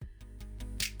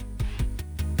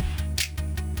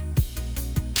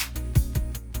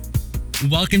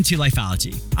Welcome to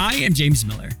Lifeology. I am James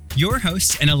Miller, your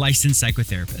host and a licensed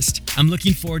psychotherapist. I'm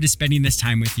looking forward to spending this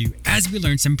time with you as we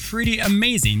learn some pretty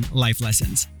amazing life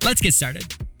lessons. Let's get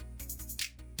started.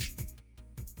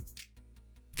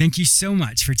 Thank you so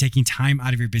much for taking time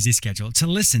out of your busy schedule to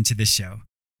listen to this show.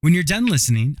 When you're done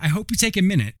listening, I hope you take a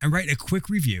minute and write a quick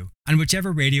review on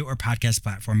whichever radio or podcast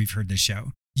platform you've heard this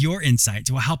show. Your insights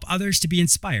will help others to be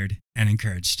inspired and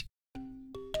encouraged.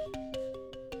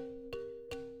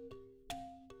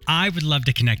 I would love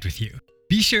to connect with you.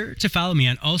 Be sure to follow me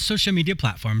on all social media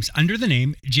platforms under the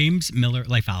name James Miller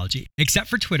Lifeology, except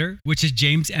for Twitter, which is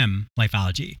James M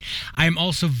Lifeology. I am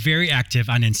also very active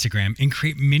on Instagram and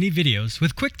create mini videos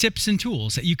with quick tips and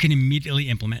tools that you can immediately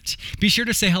implement. Be sure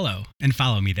to say hello and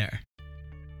follow me there.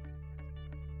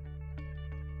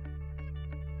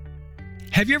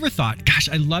 Have you ever thought, gosh,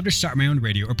 I'd love to start my own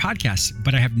radio or podcast,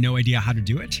 but I have no idea how to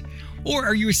do it? Or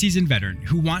are you a seasoned veteran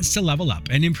who wants to level up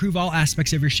and improve all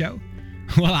aspects of your show?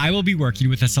 Well, I will be working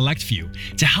with a select few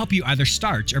to help you either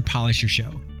start or polish your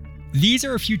show. These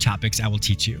are a few topics I will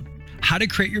teach you: how to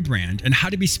create your brand and how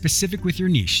to be specific with your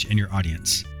niche and your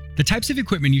audience, the types of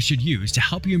equipment you should use to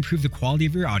help you improve the quality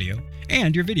of your audio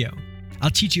and your video. I'll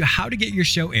teach you how to get your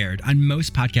show aired on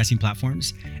most podcasting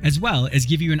platforms, as well as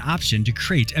give you an option to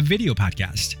create a video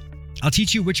podcast. I'll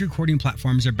teach you which recording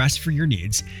platforms are best for your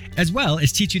needs, as well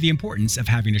as teach you the importance of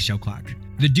having a show clock,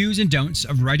 the do's and don'ts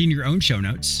of writing your own show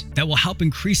notes that will help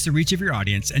increase the reach of your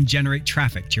audience and generate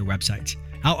traffic to your website.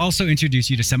 I'll also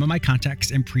introduce you to some of my contacts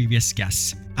and previous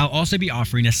guests. I'll also be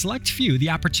offering a select few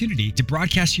the opportunity to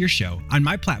broadcast your show on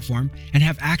my platform and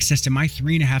have access to my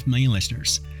 3.5 million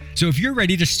listeners. So if you're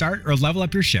ready to start or level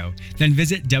up your show, then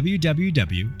visit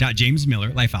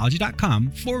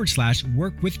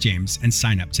www.jamesmillerlifeology.com/workwithjames and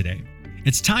sign up today.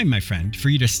 It's time, my friend, for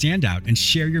you to stand out and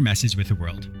share your message with the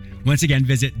world. Once again,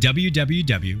 visit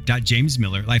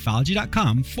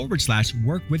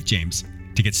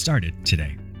www.jamesmillerlifeology.com/workwithjames to get started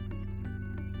today.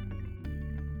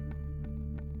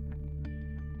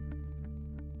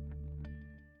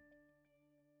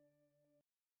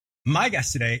 My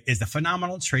guest today is the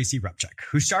phenomenal Tracy Rupchik,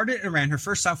 who started and ran her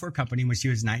first software company when she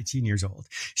was 19 years old.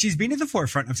 She's been at the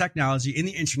forefront of technology in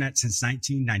the internet since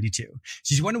 1992.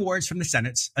 She's won awards from the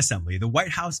Senate's Assembly, the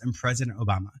White House, and President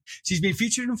Obama. She's been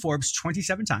featured in Forbes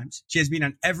 27 times. She has been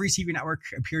on every TV network,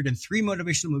 appeared in 3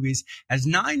 motivational movies, has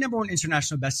 9 #1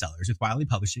 international bestsellers with Wiley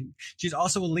Publishing. She's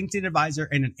also a LinkedIn advisor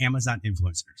and an Amazon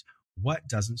influencer. What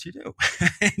doesn't she do?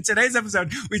 In today's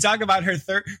episode, we talk about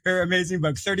her amazing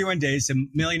book, 31 Days to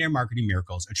Millionaire Marketing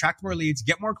Miracles. Attract more leads,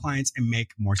 get more clients, and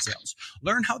make more sales.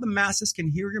 Learn how the masses can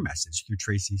hear your message through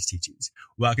Tracy's teachings.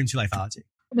 Welcome to Lifeology.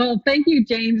 Well, thank you,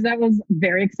 James. That was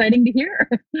very exciting to hear.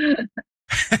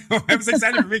 I was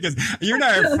excited for me because you and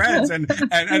I are friends, and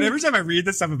every time I read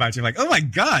this stuff about you, I'm like, oh my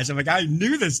gosh, I'm like, I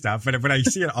knew this stuff, but when I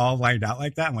see it all lined out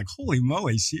like that, I'm like, holy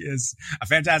moly, she is a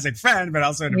fantastic friend, but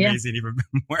also an amazing, even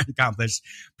more accomplished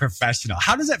professional.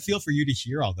 How does that feel for you to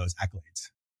hear all those accolades?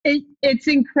 It's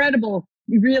incredible,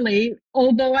 really.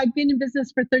 Although I've been in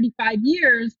business for 35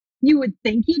 years, you would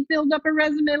think you'd build up a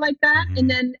resume like that. Mm-hmm. And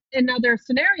then in other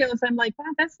scenarios, I'm like,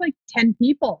 wow, that's like 10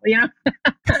 people, you know?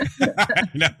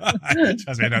 No,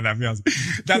 trust me, I know how that feels.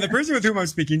 Now, the person with whom I'm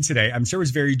speaking today, I'm sure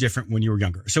was very different when you were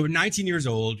younger. So at 19 years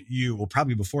old,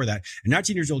 probably before that, at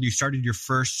 19 years old, you started your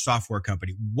first software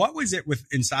company. What was it with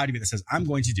inside of you that says, I'm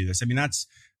going to do this? I mean, that's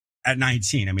at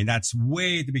 19. I mean, that's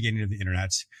way at the beginning of the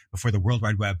internet, before the World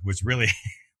Wide Web was really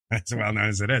as well known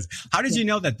as it is. How did you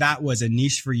know that that was a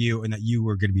niche for you and that you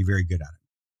were going to be very good at it?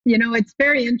 You know, it's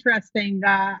very interesting.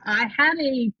 I had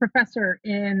a professor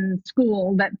in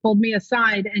school that pulled me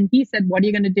aside and he said, what are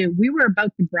you going to do? We were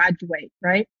about to graduate,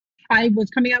 right? I was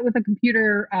coming out with a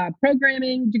computer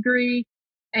programming degree.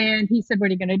 And he said, what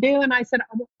are you going to do? And I said,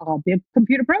 I'll be a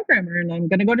computer programmer and I'm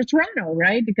going to go to Toronto,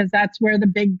 right? Because that's where the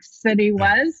big city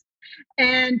was.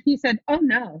 And he said, oh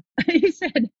no. He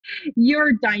said,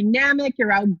 you're dynamic,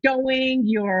 you're outgoing,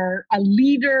 you're a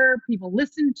leader, people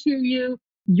listen to you,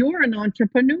 you're an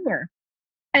entrepreneur.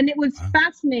 And it was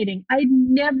fascinating. I'd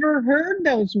never heard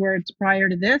those words prior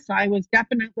to this. I was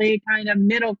definitely kind of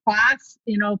middle class,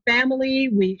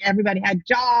 family. Everybody had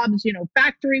jobs,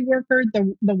 factory worker,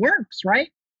 the works, right?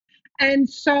 And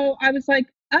so I was like,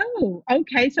 oh,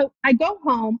 okay. So I go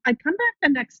home, I come back the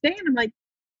next day and I'm like,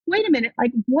 wait a minute,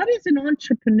 like, what is an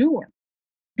entrepreneur?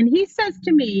 And he says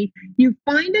to me, you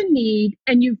find a need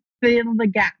and you fill the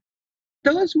gap.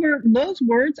 Those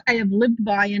words I have lived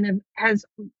by and has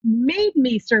made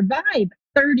me survive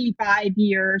 35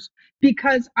 years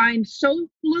because I'm so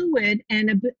fluid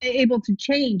and able to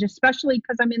change, especially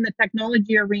because I'm in the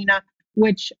technology arena,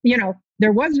 which,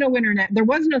 there was no internet, there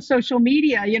was no social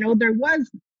media, there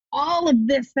was all of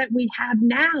this that we have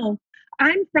now.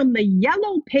 I'm from the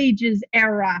yellow pages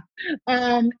era.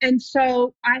 And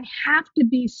so I have to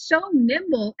be so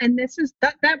nimble. And this is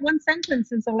that one sentence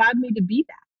has allowed me to be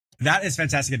that. That is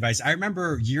fantastic advice. I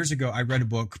remember years ago, I read a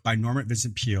book by Norman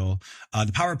Vincent Peale,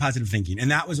 The Power of Positive Thinking.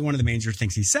 And that was one of the major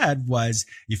things he said was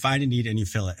you find a need and you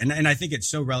fill it. And I think it's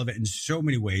so relevant in so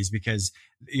many ways because,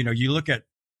 you look at,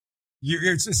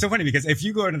 it's so funny because if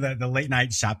you go to the late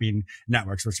night shopping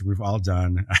networks, which we've all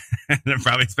done, and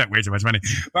probably spent way too much money,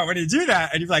 but when you do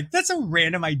that and you're like, that's a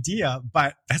random idea,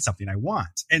 but that's something I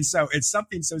want. And so it's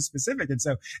something so specific. And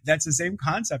so that's the same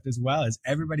concept as well as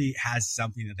everybody has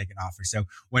something that they can offer. So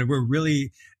when we're really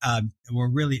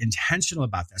intentional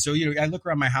about that. So, I look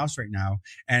around my house right now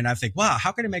and I think, wow,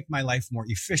 how can I make my life more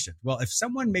efficient? Well, if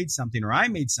someone made something or I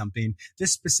made something,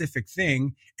 this specific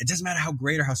thing, it doesn't matter how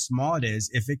great or how small it is,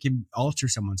 if it can alter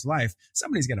someone's life,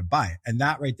 somebody's going to buy it. And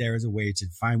that right there is a way to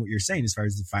find what you're saying as far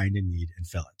as to find a need and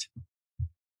fill it.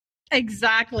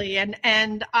 Exactly. And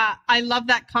I love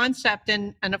that concept.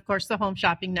 And of course, the Home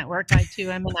Shopping Network, I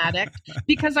too am an addict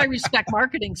because I respect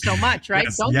marketing so much, right?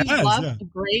 Yes, Don't you love a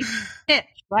great pitch,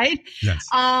 right? Yes.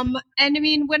 And I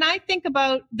mean, when I think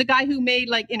about the guy who made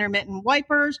like intermittent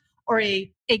wipers or a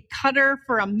cutter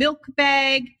for a milk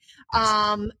bag,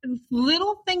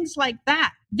 little things like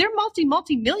that, they're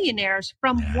multi-millionaires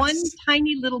from one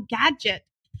tiny little gadget.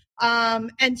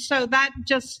 And so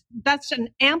that's an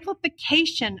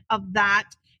amplification of that.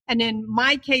 And in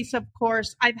my case, of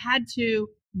course, I've had to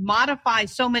modify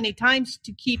so many times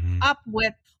to keep up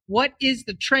with what is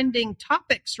the trending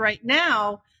topics right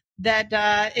now that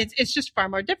it's just far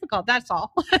more difficult. That's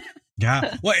all.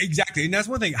 Yeah, well, exactly. And that's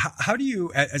one thing. How do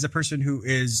you, as a person who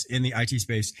is in the IT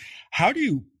space,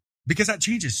 because that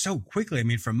changes so quickly. I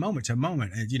mean, from moment to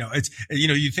moment, it's,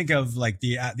 you think of like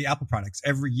the Apple products.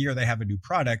 Every year they have a new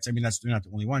product. I mean, they're not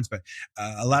the only ones, but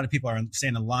a lot of people are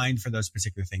staying in line for those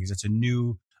particular things. It's a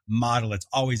new model. It's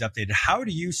always updated. How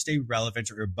do you stay relevant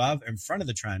or above in front of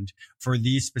the trend for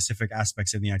these specific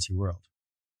aspects in the IT world?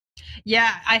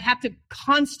 Yeah, I have to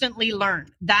constantly learn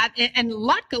that. And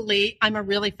luckily, I'm a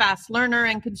really fast learner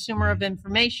and consumer of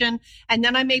information. And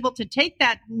then I'm able to take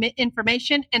that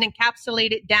information and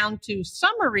encapsulate it down to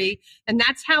summary. And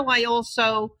that's how I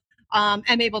also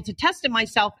am able to test it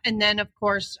myself. And then, of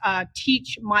course,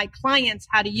 teach my clients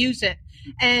how to use it.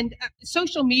 And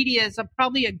social media is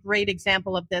probably a great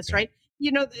example of this, right?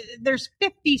 There's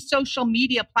 50 social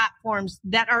media platforms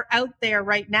that are out there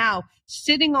right now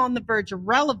sitting on the verge of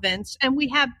relevance. And we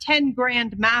have 10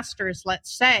 grand masters,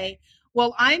 let's say.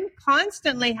 Well, I'm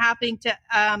constantly having to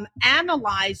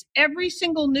analyze every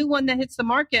single new one that hits the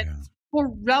market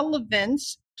for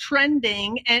relevance,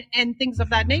 trending, and things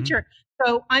of that nature.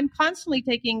 So I'm constantly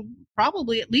taking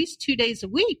probably at least 2 days a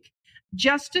week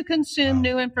just to consume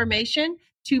new information,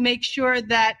 to make sure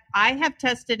that I have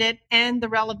tested it and the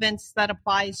relevance that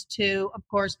applies to, of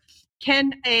course,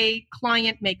 can a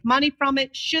client make money from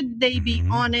it? Should they be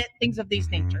on it? Things of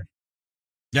these nature.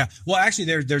 Yeah. Well,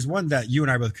 actually, there's one that you and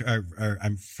I both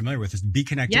I'm familiar with. Is Be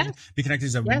Connected. Yes. Be Connected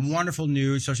is a wonderful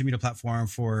new social media platform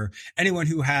for anyone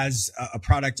who has a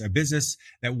product, a business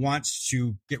that wants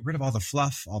to get rid of all the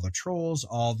fluff, all the trolls,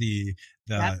 all the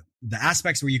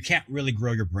aspects where you can't really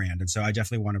grow your brand. And so I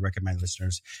definitely want to recommend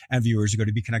listeners and viewers to go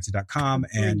to BeConnected.com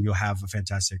and you'll have a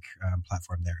fantastic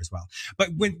platform there as well. But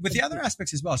with the other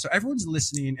aspects as well. So everyone's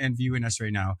listening and viewing us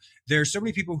right now. There's so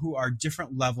many people who are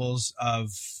different levels of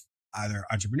either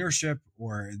entrepreneurship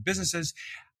or businesses.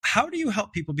 How do you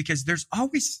help people? Because there's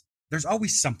always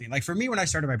something. Like for me, when I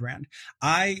started my brand,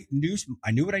 I knew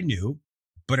what I knew,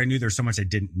 but I knew there's so much I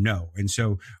didn't know. And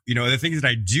so, the things that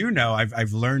I do know,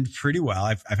 I've learned pretty well.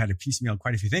 I've had to piecemeal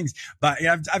quite a few things, but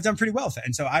I've done pretty well with it.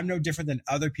 And so I'm no different than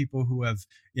other people who have,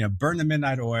 burned the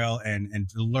midnight oil and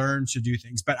learned to do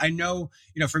things. But I know,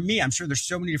 for me, I'm sure there's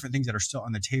so many different things that are still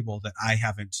on the table that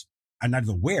I'm not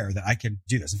even aware that I can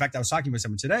do this. In fact, I was talking with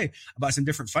someone today about some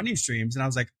different funding streams and I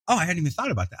was like, oh, I hadn't even thought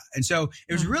about that. And so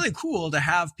it was really cool to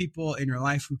have people in your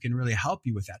life who can really help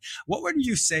you with that. What would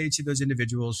you say to those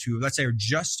individuals who, let's say, are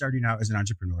just starting out as an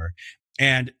entrepreneur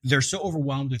and they're so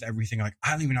overwhelmed with everything? Like,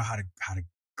 I don't even know how to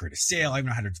create a sale. I don't even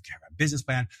know how to have a business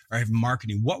plan or have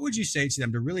marketing. What would you say to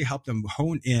them to really help them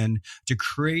hone in to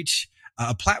create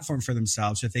a platform for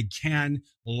themselves so that they can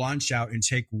launch out and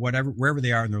take wherever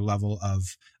they are in their level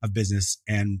of business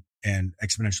and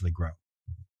exponentially grow?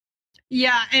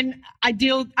 Yeah. And I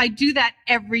do that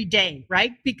every day,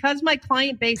 right? Because my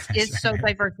client base is so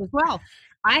diverse as well.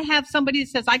 I have somebody that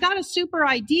says, I got a super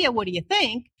idea. What do you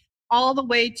think? all the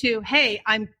way to, hey,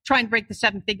 I'm trying to break the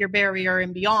 7-figure barrier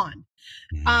and beyond.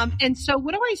 And so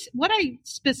what I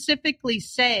specifically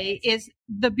say is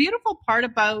the beautiful part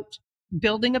about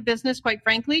building a business, quite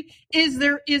frankly, is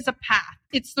there is a path.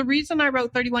 It's the reason I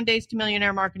wrote 31 Days to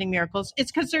Millionaire Marketing Miracles.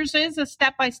 It's because there is a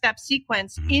step-by-step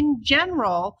sequence in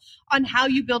general on how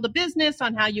you build a business,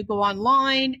 on how you go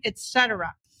online,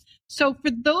 etc. So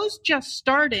for those just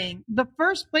starting, the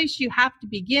first place you have to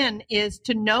begin is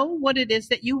to know what it is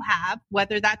that you have,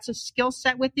 whether that's a skill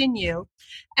set within you.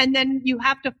 And then you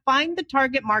have to find the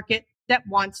target market that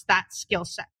wants that skill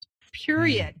set,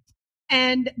 period.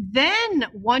 And then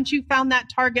once you found that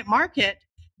target market,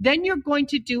 then you're going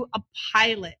to do a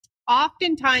pilot.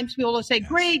 Oftentimes people will say,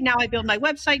 great, now I build my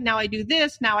website, now I do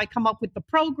this, now I come up with the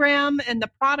program and the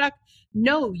product.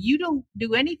 No, you don't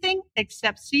do anything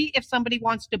except see if somebody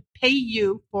wants to pay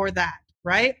you for that,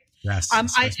 right? Yes.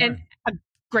 And a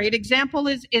great example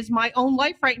is my own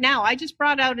life right now. I just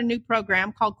brought out a new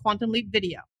program called Quantum Leap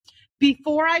Video.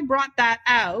 Before I brought that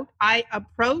out, I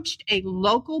approached a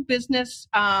local business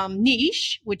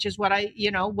niche, which is what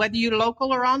whether you're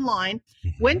local or online,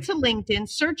 went to LinkedIn,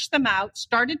 searched them out,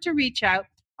 started to reach out,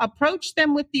 approached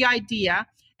them with the idea,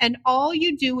 and all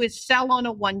you do is sell on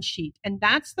a one sheet. And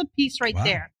that's the piece right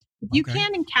there. If you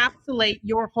can't encapsulate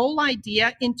your whole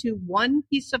idea into one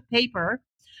piece of paper,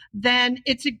 then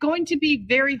it's going to be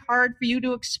very hard for you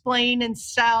to explain and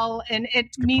sell, and it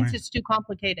means it's too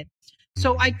complicated.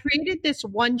 So I created this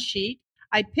one sheet.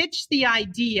 I pitched the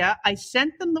idea. I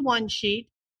sent them the one sheet.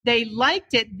 They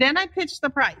liked it. Then I pitched the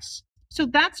price. So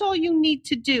that's all you need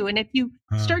to do. And if you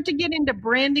start to get into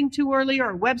branding too early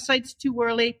or websites too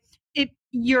early, if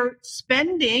you're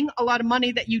spending a lot of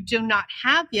money that you do not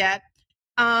have yet,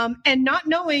 and not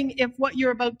knowing if what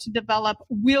you're about to develop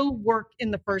will work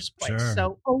in the first place. Sure.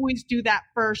 So always do that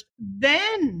first.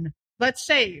 Then let's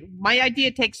say my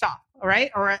idea takes off, all right?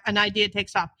 Or an idea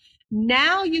takes off.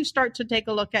 Now you start to take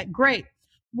a look at, great,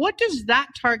 what does that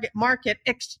target market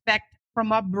expect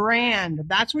from a brand?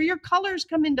 That's where your colors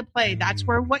come into play. That's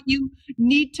where what you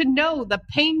need to know, the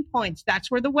pain points. That's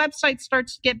where the website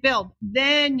starts to get built.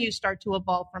 Then you start to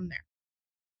evolve from there.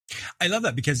 I love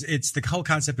that because it's the whole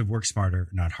concept of work smarter,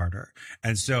 not harder.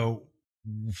 And so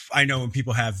I know when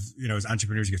people have, as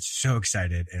entrepreneurs get so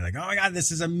excited and like, oh my God,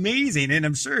 this is amazing. And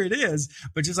I'm sure it is.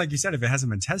 But just like you said, if it hasn't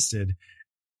been tested,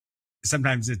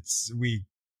 sometimes we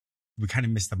kind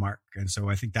of miss the mark. And so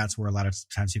I think that's where a lot of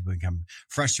times people become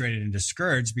frustrated and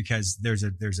discouraged because they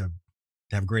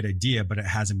have a great idea, but it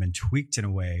hasn't been tweaked in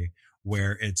a way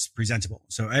where it's presentable.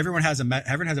 So everyone has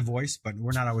a voice, but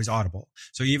we're not always audible.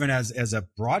 So even as a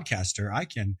broadcaster, I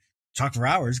can talk for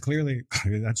hours. Clearly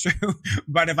that's true.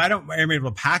 But if I'm able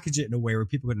to package it in a way where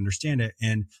people can understand it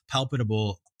in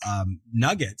palpable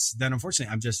nuggets, then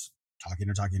unfortunately I'm just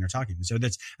talking. So I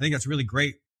think that's really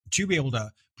great to be able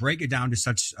to break it down to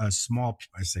such a small,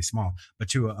 I say small, but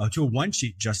to a one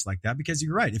sheet just like that, because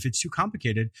you're right. If it's too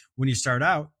complicated when you start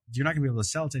out, you're not gonna be able to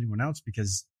sell it to anyone else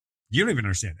because you don't even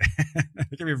understand it.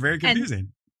 It can be very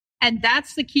confusing. And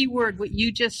that's the key word, what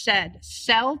you just said,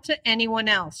 sell to anyone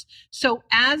else. So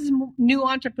as new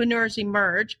entrepreneurs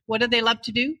emerge, what do they love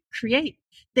to do? Create.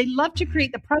 They love to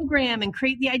create the program and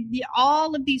create the idea,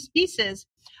 all of these pieces,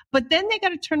 but then they got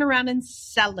to turn around and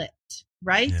sell it.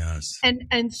 Right? Yes.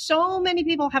 And so many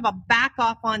people have a back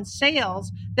off on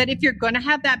sales that if you're going to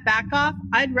have that back off,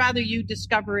 I'd rather you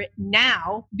discover it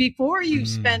now before you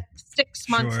spent 6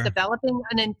 months developing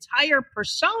an entire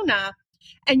persona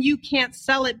and you can't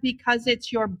sell it because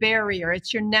it's your barrier.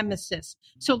 It's your nemesis.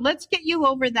 So let's get you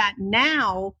over that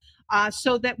now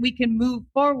so that we can move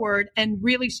forward and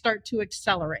really start to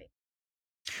accelerate.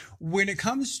 When it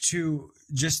comes to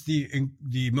just the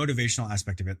motivational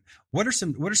aspect of it, what are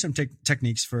some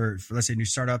techniques for let's say new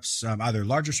startups, either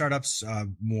larger startups,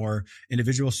 more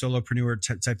individual solopreneur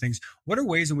type things? What are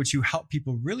ways in which you help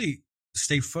people really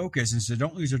stay focused and so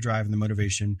don't lose their drive and the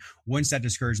motivation once that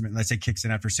discouragement, let's say, kicks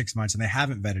in after 6 months and they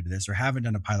haven't vetted this or haven't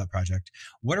done a pilot project?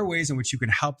 What are ways in which you can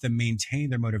help them maintain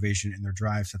their motivation and their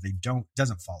drive so that they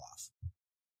doesn't fall off?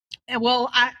 Well,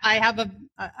 I have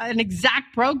an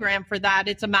exact program for that.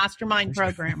 It's a mastermind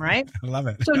program, right? I love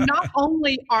it. So not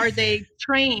only are they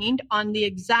trained on the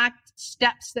exact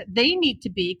steps that they need to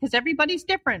be, because everybody's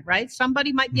different, right?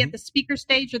 Somebody might be at the speaker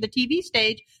stage or the TV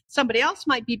stage. Somebody else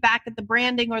might be back at the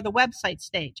branding or the website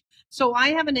stage. So I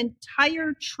have an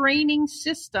entire training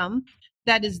system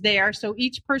that is there. So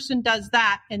each person does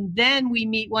that. And then we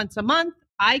meet once a month.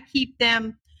 I keep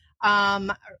them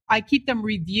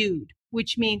reviewed,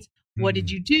 which means what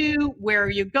did you do? Where are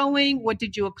you going? What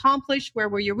did you accomplish? Where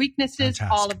were your weaknesses?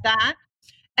 Fantastic. All of that.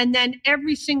 And then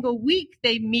every single week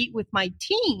they meet with my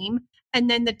team And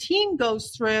then the team goes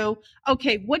through,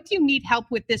 okay, what do you need help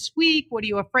with this week? What are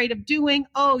you afraid of doing?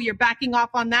 Oh, you're backing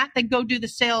off on that. Then go do the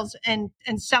sales and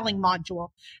selling module.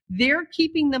 They're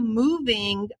keeping them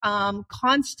moving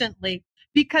constantly,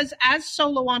 because as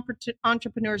solo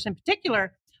entrepreneurs in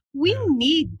particular, we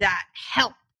need that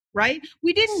help, right?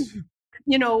 We didn't,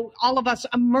 all of us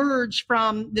emerge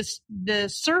from the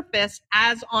surface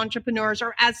as entrepreneurs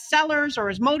or as sellers or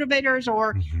as motivators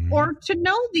or to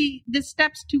know the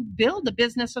steps to build a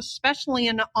business, especially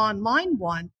an online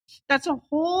one. That's a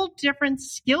whole different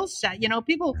skill set.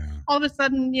 People all of a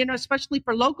sudden, especially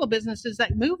for local businesses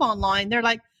that move online, they're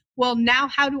like, well, now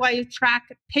how do I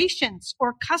attract patients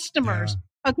or customers?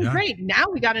 Okay, great. Now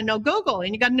we got to know Google,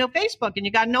 and you got to know Facebook, and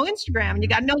you got to know Instagram, and you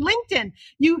got to know LinkedIn.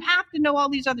 You have to know all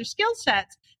these other skill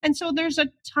sets. And so there's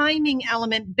a timing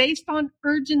element based on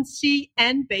urgency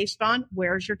and based on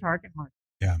where's your target market.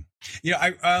 Yeah.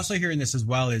 I also hear in this as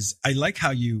well is I like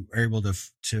how you are able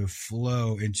to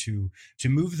flow to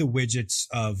move the widgets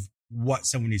of what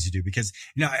someone needs to do, because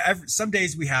some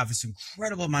days we have this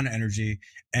incredible amount of energy,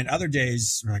 and other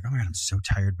days we're like, oh man, I'm so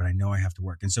tired, but I know I have to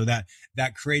work, and so that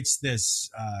creates this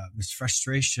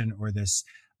frustration or this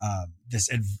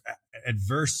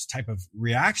adverse type of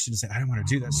reaction to say, I don't want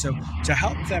to do that. So to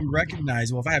help them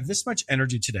recognize, well, if I have this much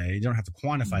energy today, you don't have to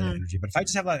quantify that energy, but if I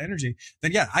just have a lot of energy,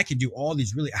 then I can do all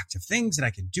these really active things and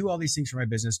I can do all these things for my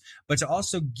business. But to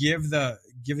also give the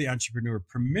entrepreneur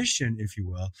permission, if you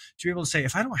will, to be able to say,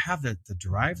 if I don't have the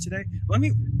drive today,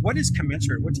 what is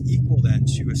commensurate, what's equal then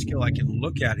to a skill I can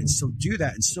look at and still do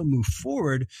that and still move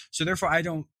forward. So therefore I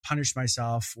don't punish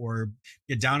myself or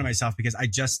get down on myself because I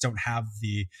just don't have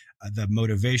the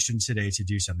motivation today to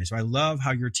do something. So I love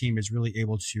how your team is really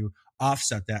able to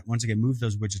offset that. Once again, move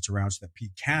those widgets around so that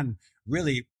Pete can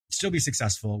really still be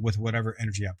successful with whatever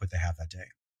energy output they have that day.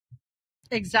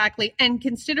 Exactly. And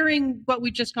considering what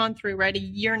we've just gone through, right?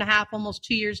 1.5 years, almost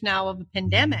 2 years now of a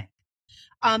pandemic.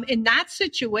 In that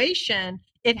situation,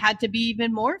 it had to be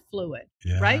even more fluid,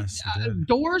 right?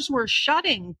 Doors were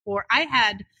shutting I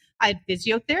had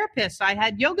physiotherapists, I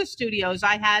had yoga studios,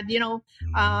 I had,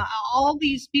 all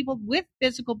these people with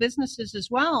physical businesses as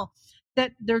well,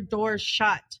 that their doors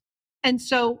shut. And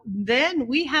so then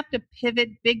we have to pivot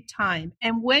big time.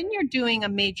 And when you're doing a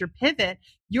major pivot,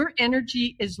 your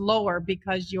energy is lower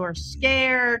because you're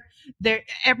scared.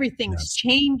 Everything's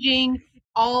changing.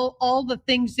 All the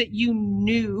things that you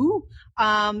knew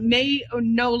may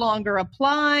no longer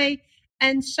apply.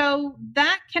 And so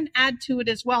that can add to it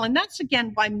as well. And that's,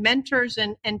 again, why mentors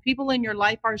and people in your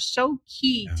life are so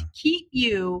key to keep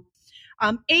you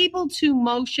able to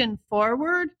motion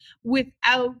forward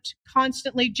without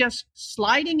constantly just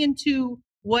sliding into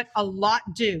what a lot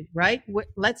do, right?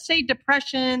 Let's say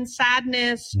depression,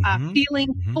 sadness,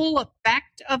 feeling full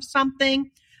effect of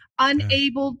something,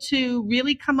 unable to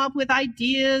really come up with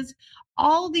ideas.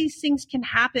 All these things can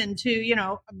happen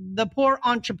to, the poor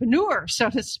entrepreneur,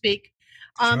 so to speak.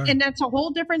 And that's a whole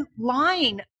different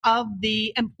line of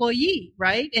the employee,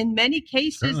 right? In many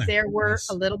cases, there were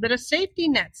a little bit of safety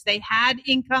nets. They had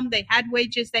income, they had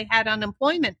wages, they had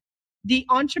unemployment. The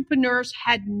entrepreneurs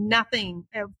had nothing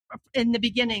in the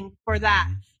beginning for that.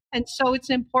 And so it's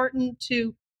important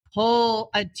to pull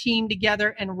a team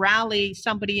together and rally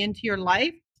somebody into your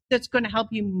life that's going to help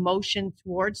you motion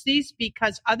towards these,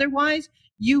 because otherwise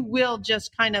you will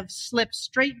just kind of slip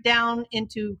straight down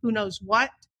into who knows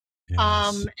what.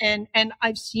 And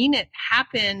I've seen it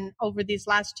happen over these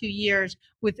last 2 years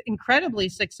with incredibly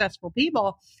successful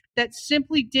people that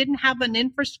simply didn't have an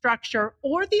infrastructure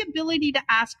or the ability to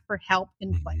ask for help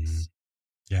in place.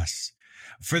 Yes.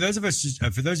 For those of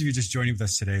you just joining with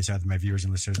us today, so my viewers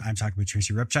and listeners, I'm talking with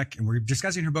Tracy Repchak, and we're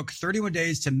discussing her book, 31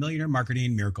 Days to Millionaire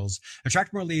Marketing Miracles: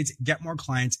 Attract More Leads, Get More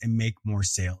Clients, and Make More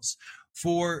Sales.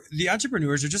 For the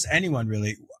entrepreneurs, or just anyone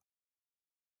really,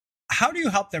 how do you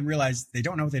help them realize they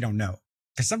don't know what they don't know?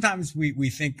 Because sometimes we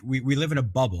think we live in a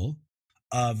bubble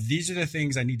of these are the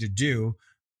things I need to do,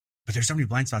 but there's so many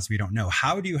blind spots we don't know.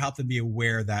 How do you help them be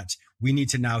aware that we need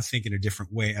to now think in a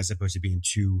different way as opposed to being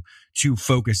too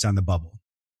focused on the bubble?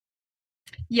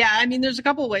 Yeah, I mean, there's a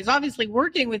couple of ways. Obviously,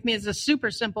 working with me is a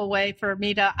super simple way for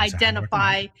me to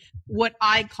identify what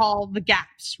I call the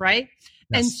gaps, right?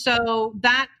 Yes. And so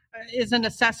that is an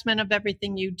assessment of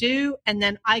everything you do, and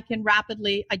then I can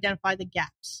rapidly identify the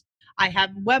gaps. I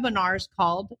have webinars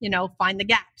called, Find the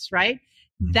Gaps, right?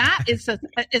 That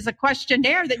is a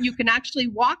questionnaire that you can actually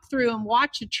walk through and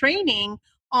watch a training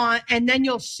on, and then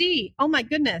you'll see, oh my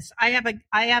goodness, I have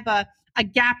a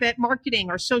gap at marketing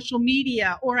or social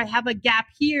media, or I have a gap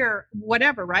here,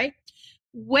 whatever, right?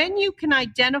 when you can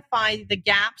identify the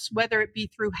gaps, whether it be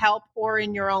through help or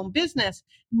in your own business,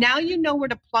 now you know where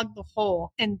to plug the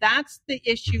hole. And that's the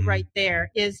issue right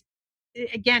there is,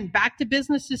 again, back to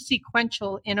business is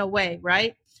sequential in a way,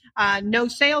 right? No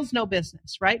sales, no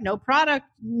business, right? No product,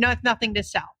 nothing to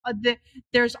sell.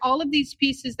 There's all of these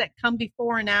pieces that come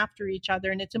before and after each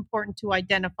other, and it's important to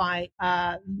identify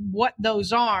what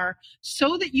those are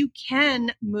so that you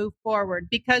can move forward.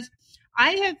 Because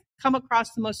I have come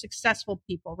across the most successful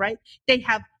people, right? They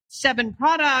have 7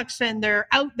 products and they're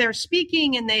out there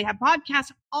speaking and they have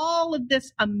podcasts, all of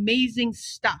this amazing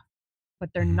stuff, but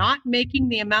they're not making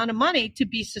the amount of money to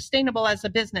be sustainable as a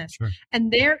business. Sure.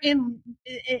 And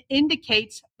it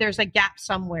indicates there's a gap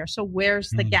somewhere. So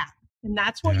where's the gap? And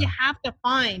that's what you have to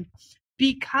find,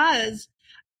 because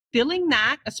filling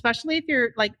that, especially if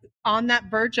you're like on that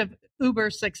verge of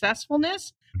uber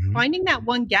successfulness, finding that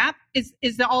one gap is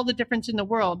all the difference in the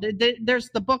world. There's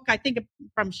the book, I think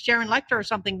from Sharon Lecter or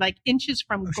something, like Inches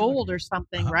from Gold or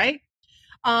something, right?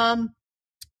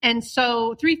 And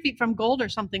so 3 feet from gold or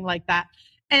something like that.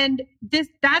 And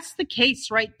that's the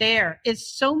case right there, is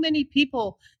so many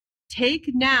people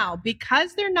take now,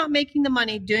 because they're not making the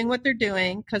money doing what they're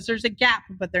doing, because there's a gap,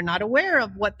 but they're not aware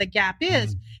of what the gap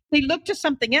is. They look to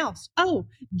something else. Oh,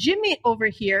 Jimmy over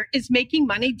here is making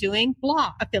money doing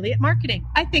blah, affiliate marketing.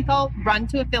 I think I'll run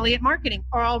to affiliate marketing,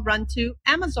 or I'll run to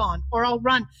Amazon, or I'll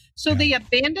run. So they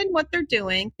abandon what they're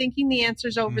doing, thinking the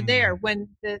answer's over there, when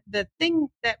the thing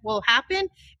that will happen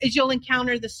is you'll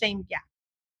encounter the same gap.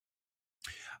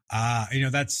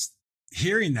 That's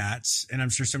hearing that, and I'm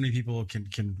sure so many people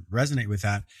can resonate with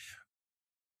that.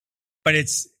 But I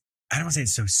don't want to say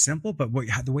it's so simple, but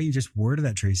the way you just worded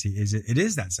that, Tracy, is it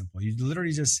is that simple. You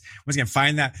literally just, once again,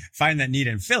 find that need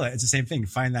and fill it. It's the same thing.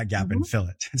 Find that gap and fill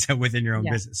it. So within your own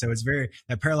business. So it's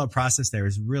that parallel process there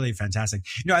is really fantastic.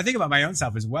 I think about my own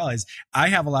self as well, as I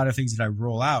have a lot of things that I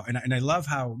roll out, and I love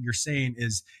how you're saying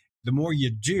is, the more you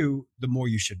do, the more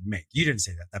you should make. You didn't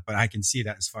say that, but I can see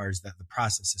that as far as the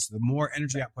process is. So the more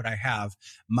energy output I have,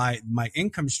 my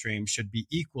income stream should be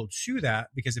equal to that,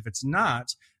 because if it's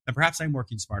not, then perhaps I'm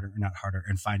working smarter and not harder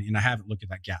and I haven't looked at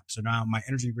that gap. So now my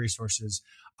energy resources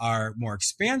are more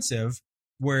expansive.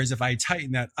 Whereas if I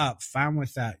tighten that up, find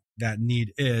what that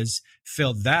need is,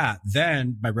 fill that,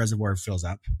 then my reservoir fills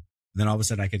up. Then all of a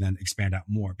sudden I can then expand out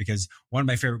more, because one of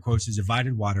my favorite quotes is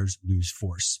divided waters lose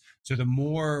force. So the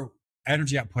more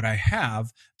energy output I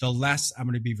have, the less I'm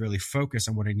going to be really focused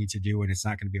on what I need to do. And it's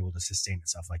not going to be able to sustain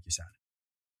itself, like you said.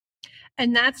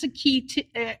 And that's a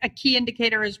key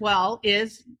indicator as well,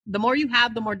 is the more you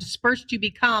have, the more dispersed you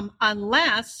become,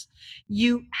 unless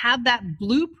you have that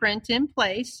blueprint in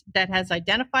place that has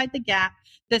identified the gap,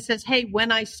 that says, hey,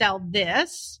 when I sell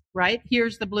this, right,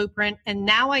 here's the blueprint. And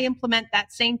now I implement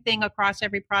that same thing across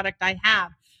every product I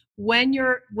have. When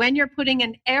you're putting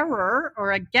an error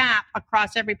or a gap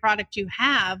across every product you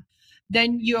have,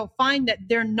 then you'll find that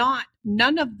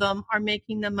none of them are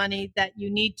making the money that you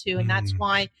need to. And that's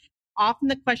why often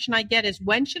the question I get is,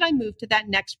 when should I move to that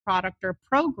next product or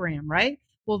program, right?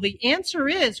 Well, the answer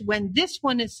is when this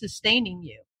one is sustaining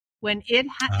you, when it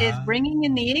is bringing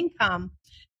in the income,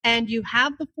 and you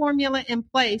have the formula in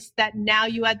place, that now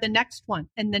you add the next one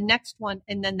and the next one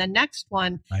and then the next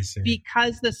one. I see.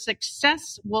 Because the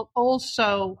success will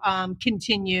also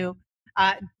continue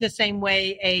the same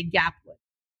way a gap would.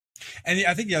 And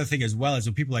I think the other thing as well is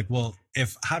when people are like, well,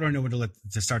 how do I know when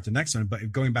to start the next one?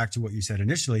 But going back to what you said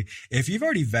initially, if you've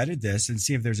already vetted this and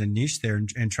see if there's a niche there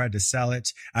and tried to sell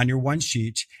it on your one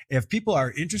sheet, if people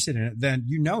are interested in it, then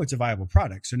it's a viable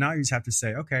product. So now you just have to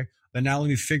say, okay, then now let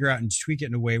me figure out and tweak it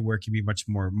in a way where it can be much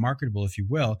more marketable, if you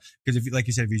will. Because like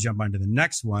you said, if you jump onto the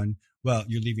next one, well,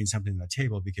 you're leaving something on the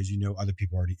table because other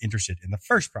people are already interested in the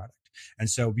first product. And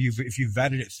so if you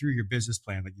vetted it through your business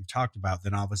plan that you've talked about,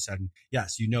 then all of a sudden,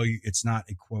 yes, it's not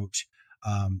a quote,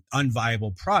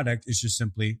 unviable product. It's just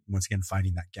simply, once again,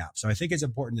 finding that gap. So I think it's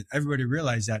important that everybody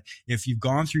realize that if you've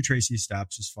gone through Tracy's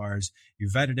steps, as far as you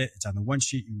vetted it, it's on the one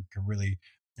sheet, you can really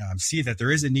see that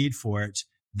there is a need for it.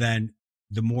 Then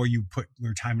the more you put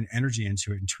more time and energy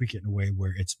into it and tweak it in a way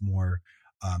where it's more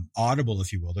audible,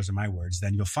 if you will, those are my words,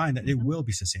 then you'll find that it will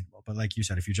be sustainable. But like you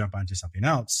said, if you jump onto something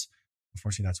else,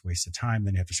 unfortunately, that's a waste of time.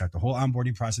 Then you have to start the whole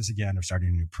onboarding process again of starting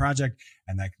a new project.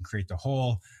 And that can create the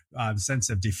whole sense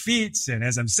of defeat. And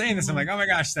as I'm saying this, I'm like, oh my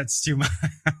gosh, that's too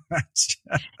much.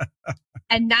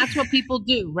 And that's what people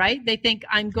do, right? They think,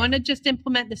 I'm going to just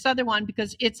implement this other one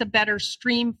because it's a better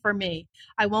stream for me.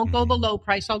 I won't go the low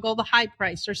price. I'll go the high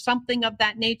price, or something of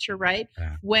that nature, right?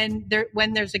 Yeah. When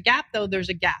there's a gap, though, there's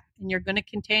a gap, and you're going to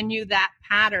continue that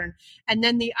pattern. And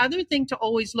then the other thing to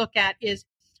always look at is,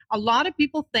 a lot of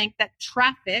people think that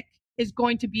traffic is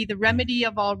going to be the remedy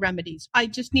of all remedies. I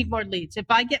just need more leads. If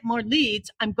I get more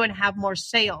leads, I'm going to have more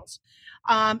sales.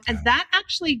 And that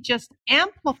actually just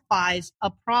amplifies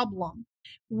a problem.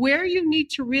 Where you need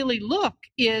to really look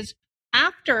is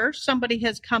after somebody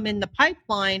has come in the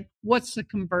pipeline, what's the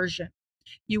conversion?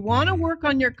 You want to work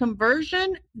on your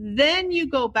conversion, then you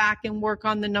go back and work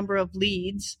on the number of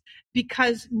leads,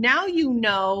 because now you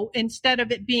know, instead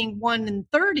of it being 1 in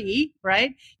 30,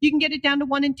 right, you can get it down to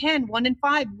 1 in 10, 1 in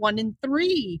 5, 1 in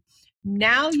 3.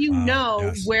 Now you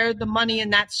know where the money in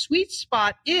that sweet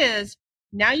spot is.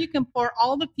 Now you can pour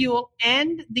all the fuel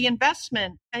and the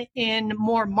investment in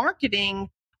more marketing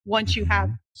once you have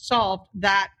solved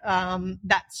that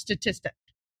statistic.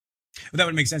 Well, that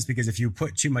would make sense, because if you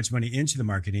put too much money into the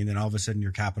marketing, then all of a sudden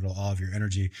your capital, all of your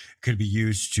energy could be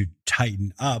used to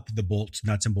tighten up the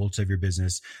nuts and bolts of your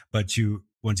business, but to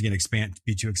once again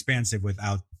be too expansive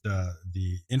without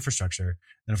the infrastructure,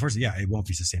 then unfortunately, it won't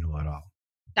be sustainable at all.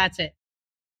 That's it.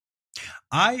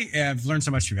 I have learned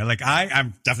so much from you. Like,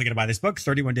 I'm definitely going to buy this book,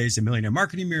 31 Days to Millionaire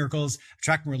Marketing Miracles,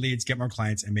 attract more leads, get more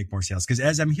clients, and make more sales. Because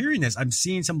as I'm hearing this, I'm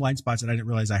seeing some blind spots that I didn't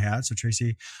realize I had. So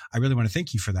Tracy, I really want to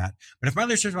thank you for that. But if my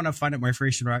listeners want to find out more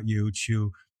information about you,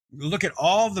 to look at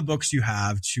all the books you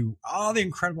have, to all the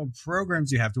incredible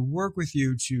programs you have, to work with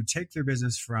you, to take their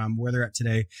business from where they're at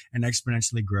today and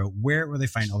exponentially grow, where will they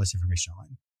find all this information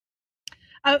online?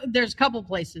 There's a couple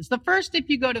places. The first, if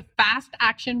you go to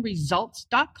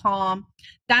fastactionresults.com,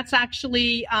 that's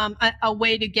actually a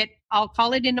way to get, I'll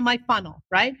call it, into my funnel,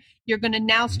 right? You're going to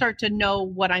now start to know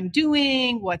what I'm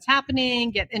doing, what's happening,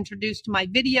 get introduced to my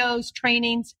videos,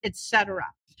 trainings, etc.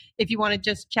 If you want to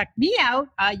just check me out,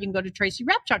 you can go to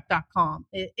tracyrepchuk.com.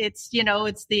 It's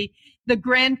the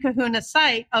grand kahuna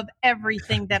site of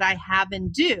everything that I have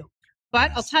and do.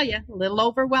 But I'll tell you, a little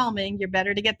overwhelming. You're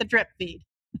better to get the drip feed.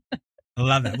 I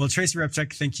love that. Well, Tracy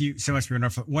Repchuk, thank you so much for being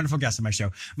a wonderful guest on my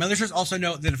show. My listeners also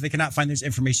know that if they cannot find this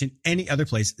information any other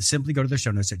place, simply go to the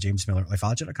show notes at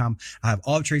jamesmillerlifeology.com. I have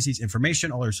all of Tracy's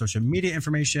information, all her social media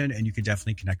information, and you can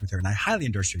definitely connect with her. And I highly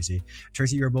endorse Tracy.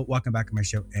 Tracy, you're welcome back on my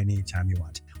show anytime you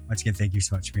want. Once again, thank you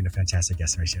so much for being a fantastic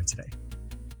guest on my show today.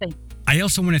 Thank you. I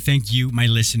also want to thank you, my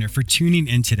listener, for tuning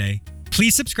in today.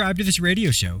 Please subscribe to this radio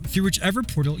show through whichever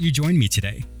portal you join me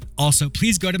today. Also,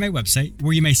 please go to my website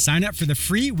where you may sign up for the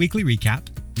free weekly recap,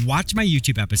 watch my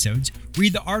YouTube episodes,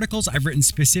 read the articles I've written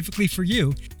specifically for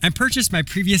you, and purchase my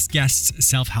previous guests'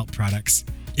 self-help products.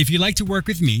 If you'd like to work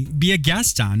with me, be a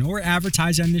guest on, or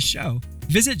advertise on this show,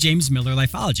 visit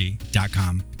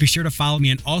jamesmillerlifeology.com. Be sure to follow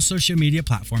me on all social media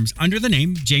platforms under the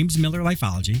name James Miller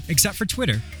Lifeology, except for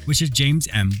Twitter, which is James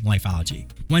M. Lifeology.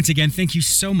 Once again, thank you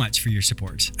so much for your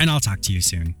support, and I'll talk to you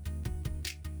soon.